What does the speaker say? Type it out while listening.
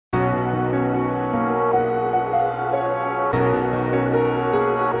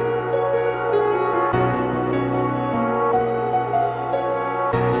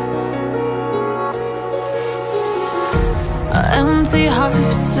empty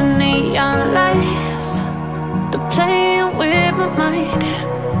hearts and neon lights. They're playing with my mind.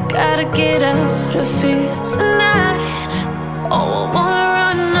 Gotta get out of here tonight. Oh, I wanna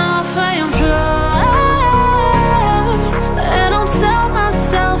run off and fly. And I'll tell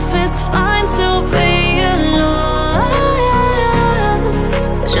myself it's fine to be alone,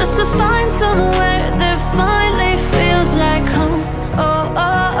 just to find somewhere that finally feels like home. Oh,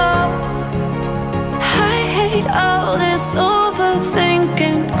 oh, oh. I hate all this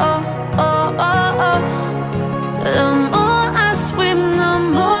overthinking. Oh, oh, oh, oh. The more I swim, the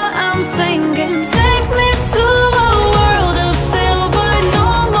more I'm sinking. Take me to a world of silver. No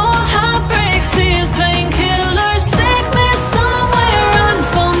more heartbreaks, tears, painkillers. Take me somewhere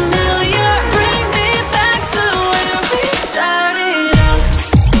unfamiliar. Bring me back to where we started out.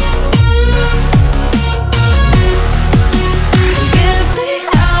 Get me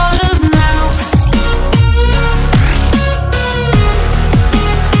out of now,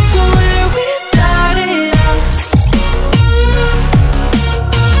 to where we started out.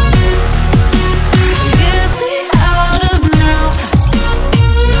 Get me out of now,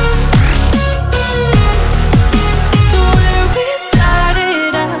 to where we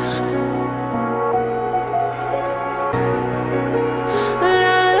started out.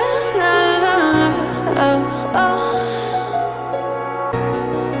 La la la la la, oh, oh.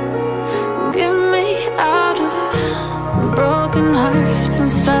 Get me out of broken hearts and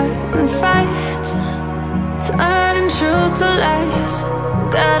starting fights, turning truth to lies.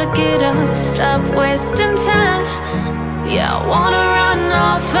 Gotta get up, stop wasting time. Yeah, I wanna run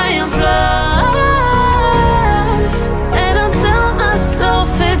off and fly.